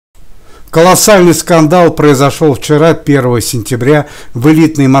Колоссальный скандал произошел вчера, 1 сентября, в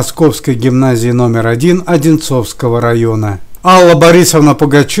элитной московской гимназии номер 1 Одинцовского района. Алла Борисовна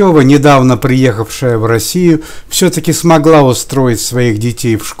Пугачева, недавно приехавшая в Россию, все-таки смогла устроить своих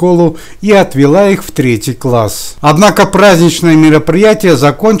детей в школу и отвела их в 3 класс. Однако праздничное мероприятие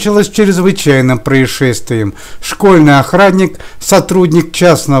закончилось чрезвычайным происшествием. Школьный охранник, сотрудник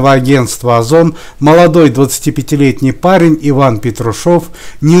частного агентства «Озон», молодой 25-летний парень Иван Петрушев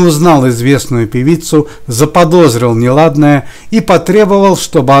не узнал известную певицу, заподозрил неладное и потребовал,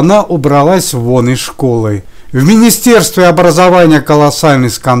 чтобы она убралась вон из школы. В Министерстве образования колоссальный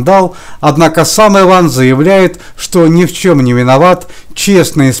скандал, однако сам Иван заявляет, что ни в чем не виноват,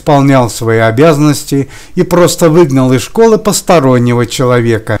 честно исполнял свои обязанности и просто выгнал из школы постороннего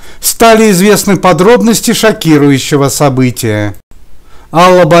человека. Стали известны подробности шокирующего события.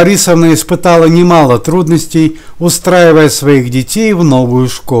 Алла Борисовна испытала немало трудностей, устраивая своих детей в новую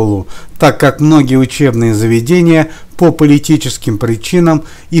школу, так как многие учебные заведения по политическим причинам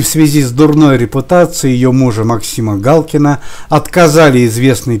и в связи с дурной репутацией ее мужа Максима Галкина отказали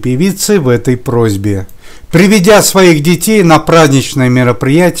известной певице в этой просьбе. Приведя своих детей на праздничное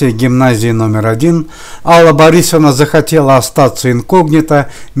мероприятие гимназии номер 1, Алла Борисовна захотела остаться инкогнито,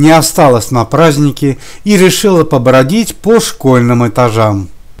 не осталась на празднике и решила побродить по школьным этажам.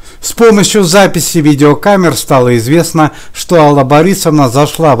 С помощью записи видеокамер стало известно, что Алла Борисовна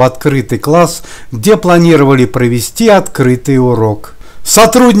зашла в открытый класс, где планировали провести открытый урок.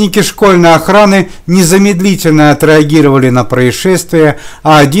 Сотрудники школьной охраны незамедлительно отреагировали на происшествие,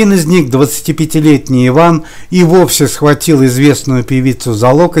 а один из них, 25-летний Иван, и вовсе схватил известную певицу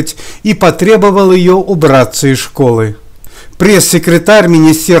за локоть и потребовал ее убраться из школы. Пресс-секретарь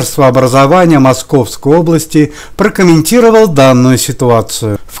Министерства образования Московской области прокомментировал данную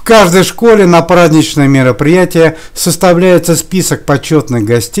ситуацию. В каждой школе на праздничное мероприятие составляется список почетных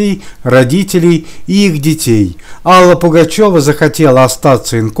гостей, родителей и их детей. Алла Пугачева захотела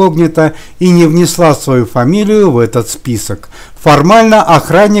остаться инкогнито и не внесла свою фамилию в этот список. Формально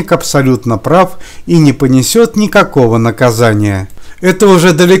охранник абсолютно прав и не понесет никакого наказания. Это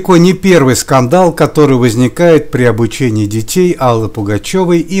уже далеко не первый скандал, который возникает при обучении детей Аллы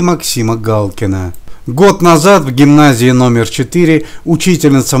Пугачевой и Максима Галкина. Год назад в гимназии номер 4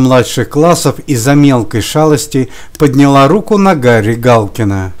 учительница младших классов из-за мелкой шалости подняла руку на Гарри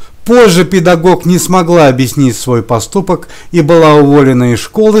Галкина. Позже педагог не смогла объяснить свой поступок и была уволена из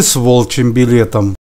школы с волчьим билетом.